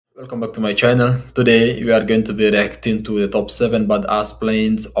Welcome back to my channel. Today we are going to be reacting to the top 7 badass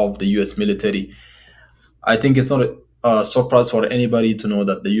planes of the US military. I think it's not a surprise for anybody to know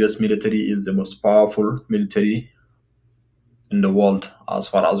that the US military is the most powerful military in the world as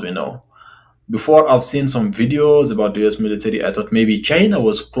far as we know. Before, I've seen some videos about the US military. I thought maybe China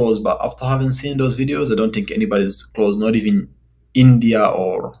was close, but after having seen those videos, I don't think anybody's close, not even India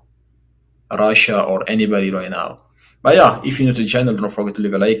or Russia or anybody right now. But yeah, if you're new to the channel, don't forget to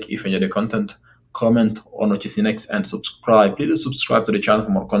leave a like if you enjoy the content, comment on what you see next, and subscribe. Please subscribe to the channel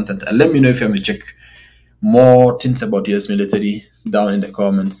for more content, and let me know if you want me to check more things about US military down in the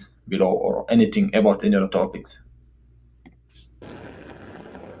comments below, or anything about any other topics.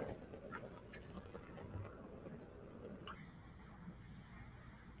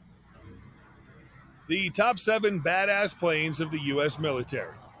 The top 7 badass planes of the U.S.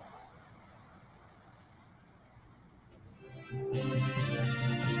 military.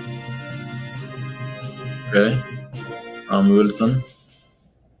 Okay, Sam Wilson.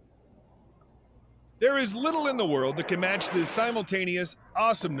 There is little in the world that can match the simultaneous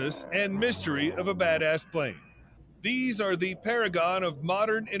awesomeness and mystery of a badass plane. These are the paragon of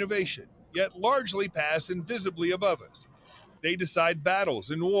modern innovation, yet largely pass invisibly above us. They decide battles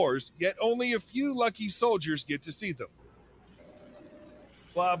and wars, yet only a few lucky soldiers get to see them.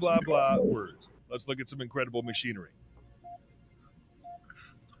 Blah, blah, blah words. Let's look at some incredible machinery.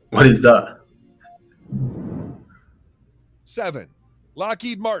 What is that? 7.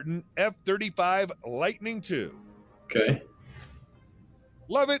 Lockheed Martin F-35 Lightning II. Okay.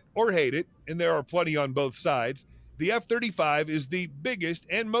 Love it or hate it, and there are plenty on both sides, the F-35 is the biggest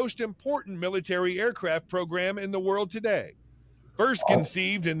and most important military aircraft program in the world today. First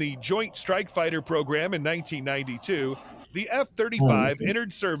conceived in the Joint Strike Fighter program in 1992, the F-35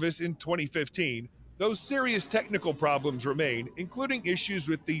 entered service in 2015, though serious technical problems remain, including issues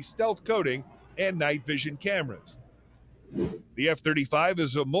with the stealth coating and night vision cameras. The F-35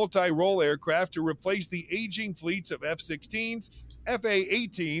 is a multi-role aircraft to replace the aging fleets of F-16s,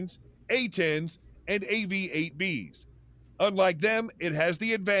 FA-18s, A-10s, and AV-8Bs. Unlike them, it has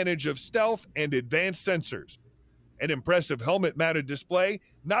the advantage of stealth and advanced sensors. An impressive helmet-mounted display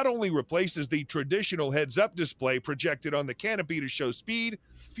not only replaces the traditional heads-up display projected on the canopy to show speed,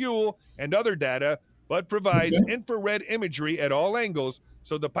 fuel, and other data, but provides infrared imagery at all angles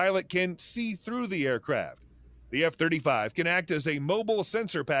so the pilot can see through the aircraft. The F-35 can act as a mobile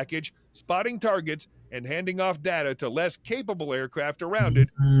sensor package, spotting targets and handing off data to less capable aircraft around it,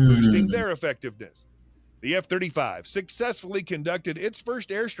 boosting their effectiveness. The F-35 successfully conducted its first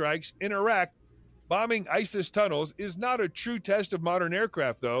airstrikes in Iraq. Bombing ISIS tunnels is not a true test of modern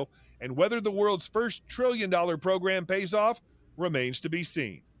aircraft, though, and whether the world's first trillion-dollar program pays off remains to be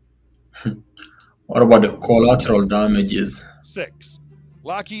seen. What about the collateral damages? 6.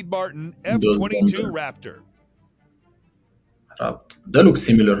 Lockheed Martin F-22 Raptor. They look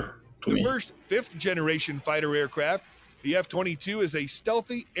similar to me. The first fifth-generation fighter aircraft, the F-22 is a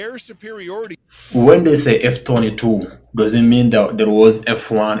stealthy air superiority. When they say F-22, does it mean that there was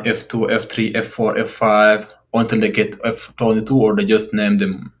F-1, F-2, F-3, F-4, F-5 until they get F-22, or they just name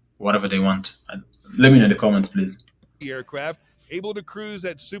them whatever they want? Let me know in the comments, please. Aircraft able to cruise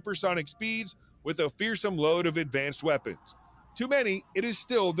at supersonic speeds with a fearsome load of advanced weapons. To many, it is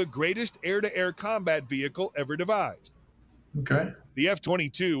still the greatest air-to-air combat vehicle ever devised. Okay. The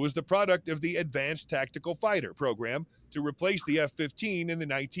F-22 was the product of the Advanced Tactical Fighter program to replace the F-15 in the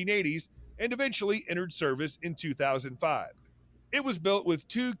 1980s and eventually entered service in 2005. It was built with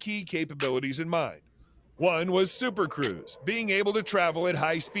two key capabilities in mind. One was supercruise, being able to travel at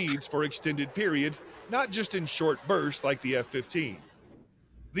high speeds for extended periods, not just in short bursts like the F-15.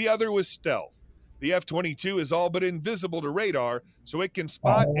 The other was stealth. The F-22 is all but invisible to radar, so it can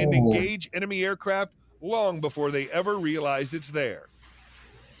spot and engage enemy aircraft long before they ever realize it's there.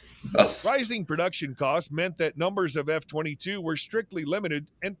 Rising production costs meant that numbers of F-22 were strictly limited,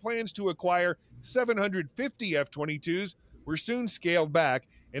 and plans to acquire 750 F-22s were soon scaled back,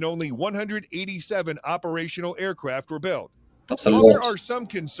 and only 187 operational aircraft were built. While there are some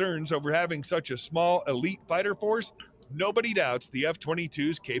concerns over having such a small elite fighter force, nobody doubts the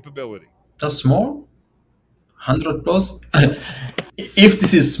F-22's capability. That's small? 100 plus? If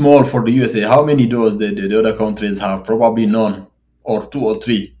this is small for the USA, how many does the other countries have? Probably none, or 2 or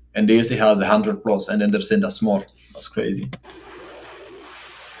 3. And the USA has 100 plus, and then they're saying that's small. That's crazy.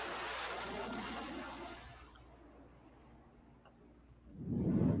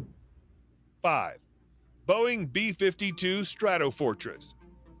 Five. Boeing B-52 Stratofortress.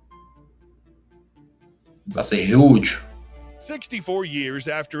 That's a huge. 64 years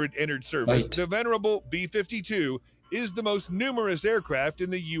after it entered service, the venerable B-52 is the most numerous aircraft in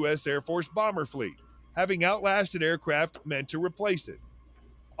the U.S. Air Force bomber fleet, having outlasted aircraft meant to replace it.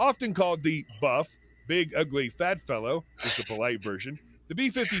 Often called the Buff, Big Ugly Fat Fellow is the polite version, the B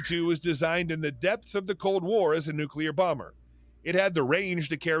 52 was designed in the depths of the Cold War as a nuclear bomber. It had the range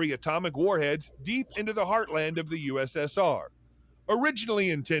to carry atomic warheads deep into the heartland of the USSR. Originally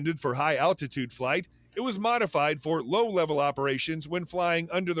intended for high altitude flight, it was modified for low level operations when flying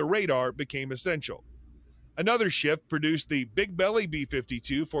under the radar became essential. Another shift produced the Big Belly B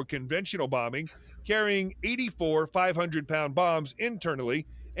 52 for conventional bombing, carrying 84 500-pound bombs internally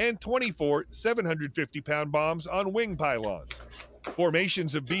and 24 750-pound bombs on wing pylons.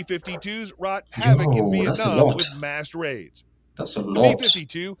 Formations of B 52s wrought havoc in Yo, that's a Vietnam lot. with massed raids. That's a The B lot.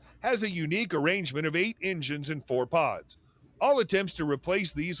 52 has a unique arrangement of 8 engines and 4 pods. All attempts to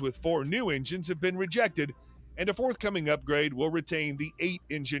replace these with 4 new engines have been rejected, and a forthcoming upgrade will retain the 8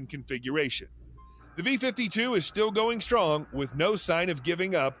 engine configuration. The B 52 is still going strong with no sign of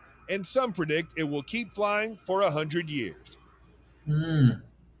giving up, and some predict it will keep flying for 100 years. Hmm.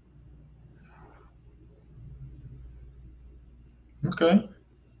 Okay.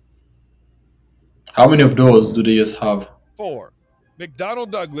 How many of those do the US have? 4. McDonnell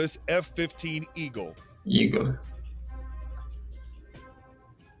Douglas F 15 Eagle. Eagle.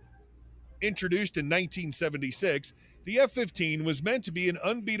 Introduced in 1976, the F 15 was meant to be an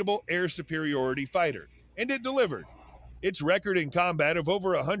unbeatable air superiority fighter, and it delivered. Its record in combat of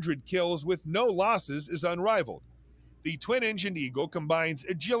over 100 kills with no losses is unrivaled. The twin engined Eagle combines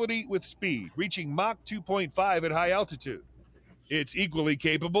agility with speed, reaching Mach 2.5 at high altitude. It's equally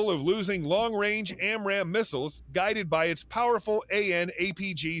capable of losing long range AMRAAM missiles guided by its powerful AN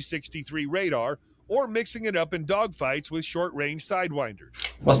APG 63 radar, or mixing it up in dogfights with short range sidewinders.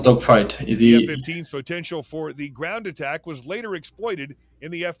 What's dogfight? Is The F he 15's potential for the ground attack was later exploited in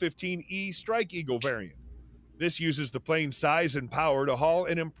the F 15E Strike Eagle variant. This uses the plane's size and power to haul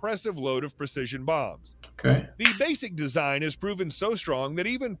an impressive load of precision bombs. okay? The basic design has proven so strong that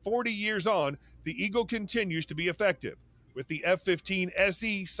even 40 years on, the Eagle continues to be effective, with the F 15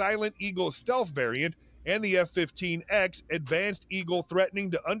 SE Silent Eagle stealth variant and the F 15X Advanced Eagle threatening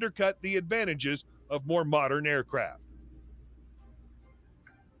to undercut the advantages of more modern aircraft.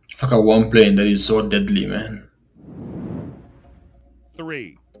 Look at one plane that is so deadly, man.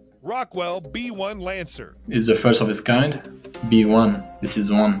 3. Rockwell B-1 Lancer. It's the first of its kind. B1. This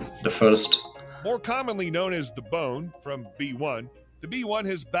is one. The first. More commonly known as the Bone from B-1, the B-1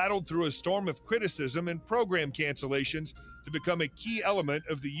 has battled through a storm of criticism and program cancellations to become a key element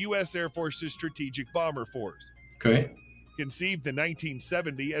of the U.S. Air Force's strategic bomber force. Okay. Conceived in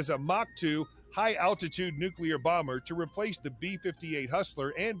 1970 as a Mach 2 high-altitude nuclear bomber to replace the B-58 Hustler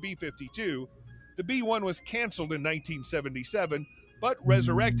and B-52, the B-1 was canceled in 1977, but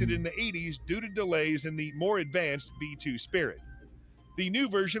resurrected in the 80s due to delays in the more advanced B-2 Spirit. The new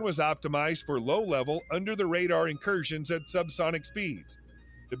version was optimized for low-level, under-the-radar incursions at subsonic speeds.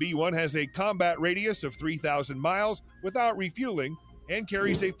 The B-1 has a combat radius of 3,000 miles without refueling and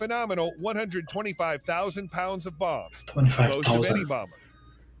carries a phenomenal 125,000 pounds of bombs, the most of any 25,000. bomber.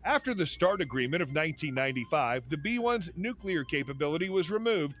 After the START agreement of 1995, the B-1's nuclear capability was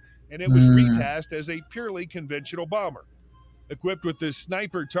removed and it was retasked as a purely conventional bomber. Equipped with the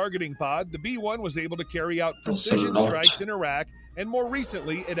sniper targeting pod, the B-1 was able to carry out That's a precision lot. strikes in Iraq, and more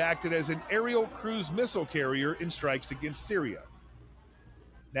recently, it acted as an aerial cruise missile carrier in strikes against Syria.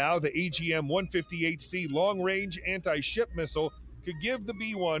 Now, the AGM-158C long-range anti-ship missile could give the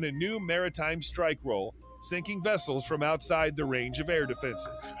B-1 a new maritime strike role, sinking vessels from outside the range of air defenses.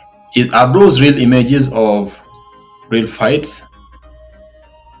 Are those real images of real fights?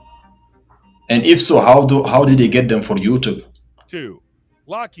 And if so, how did they get them for YouTube? 2.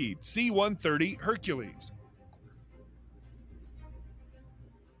 Lockheed C-130 Hercules.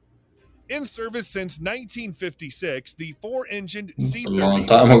 In service since 1956, the 4-engined It's a long C-30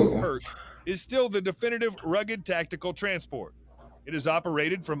 time ago. Herc is still the definitive rugged tactical transport. It is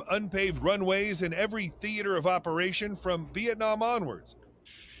operated from unpaved runways in every theater of operation from Vietnam onwards.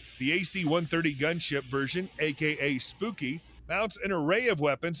 The AC-130 gunship version, aka Spooky, mounts an array of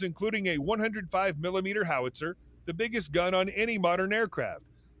weapons including a 105mm howitzer, the biggest gun on any modern aircraft,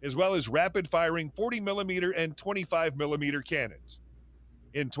 as well as rapid-firing 40mm and 25mm cannons.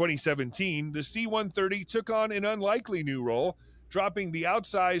 In 2017, the C-130 took on an unlikely new role, dropping the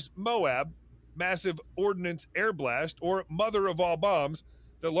outsized Moab, Massive Ordnance Air Blast, or Mother of All Bombs,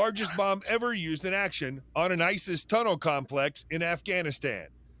 the largest bomb ever used in action, on an ISIS tunnel complex in Afghanistan.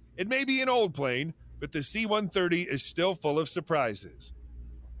 It may be an old plane, but the C-130 is still full of surprises.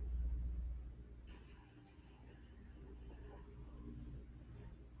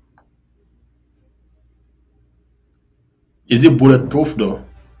 Is it bulletproof though?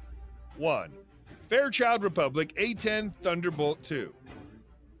 1. Fairchild Republic A-10 Thunderbolt II.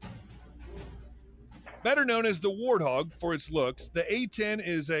 Better known as the Warthog for its looks, the A-10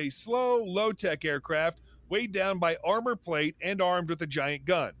 is a slow, low-tech aircraft weighed down by armor plate and armed with a giant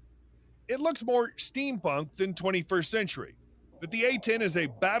gun. It looks more steampunk than 21st century, but the A-10 is a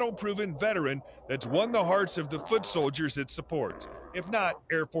battle-proven veteran that's won the hearts of the foot soldiers it supports, if not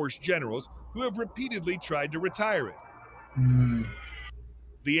Air Force generals who have repeatedly tried to retire it.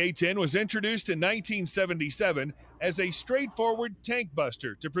 The A-10 was introduced in 1977 as a straightforward tank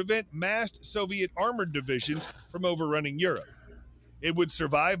buster to prevent massed Soviet armored divisions from overrunning Europe. It would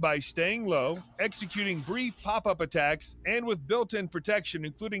survive by staying low, executing brief pop-up attacks, and with built-in protection,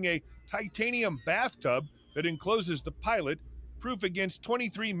 including a titanium bathtub that encloses the pilot, proof against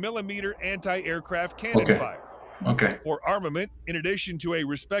 23mm anti-aircraft cannon Okay. fire. Okay. For armament, in addition to a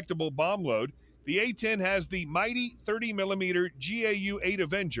respectable bomb load, the A-10 has the mighty 30mm GAU-8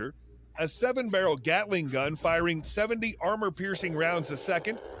 Avenger, a 7-barrel Gatling gun firing 70 armor-piercing rounds a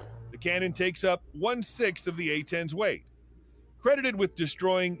second. The cannon takes up 1/6 of the A-10's weight. Credited with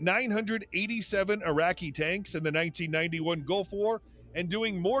destroying 987 Iraqi tanks in the 1991 Gulf War and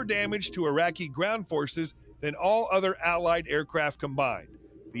doing more damage to Iraqi ground forces than all other Allied aircraft combined.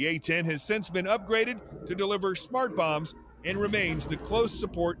 The A-10 has since been upgraded to deliver smart bombs and remains the close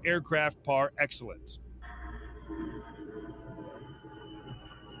support aircraft par excellence.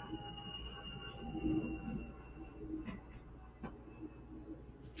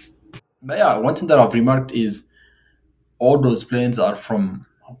 But yeah, one thing that I've remarked is all those planes are from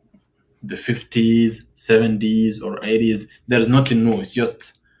the 50s, 70s, or 80s. There's nothing new. It's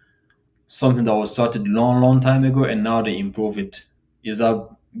just something that was started long, long time ago, and now they improve it. Is that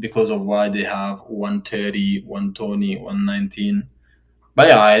because of why they have 130, 120, 119? But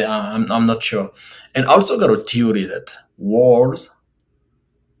yeah, I'm not sure. And I also got a theory that wars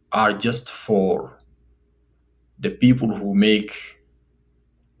are just for the people who make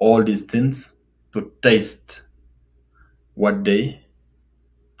all these things to taste what they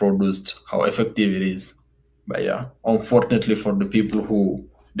produced, how effective it is. But yeah, unfortunately for the people who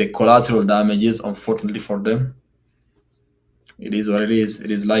the collateral damages, unfortunately for them, it is what it is. It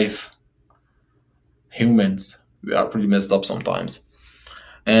is life. Humans, we are pretty messed up sometimes.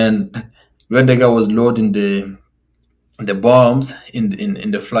 And when the guy was loading the bombs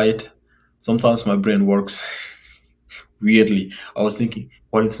in the flight, sometimes my brain works weirdly. I was thinking,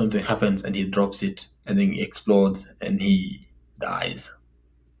 what if something happens and he drops it and then it explodes and he dies?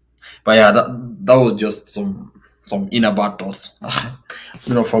 But yeah, that was just some inner battles.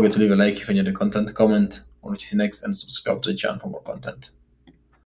 Do not forget to leave a like if you enjoyed the content, comment on what you see next, and subscribe to the channel for more content.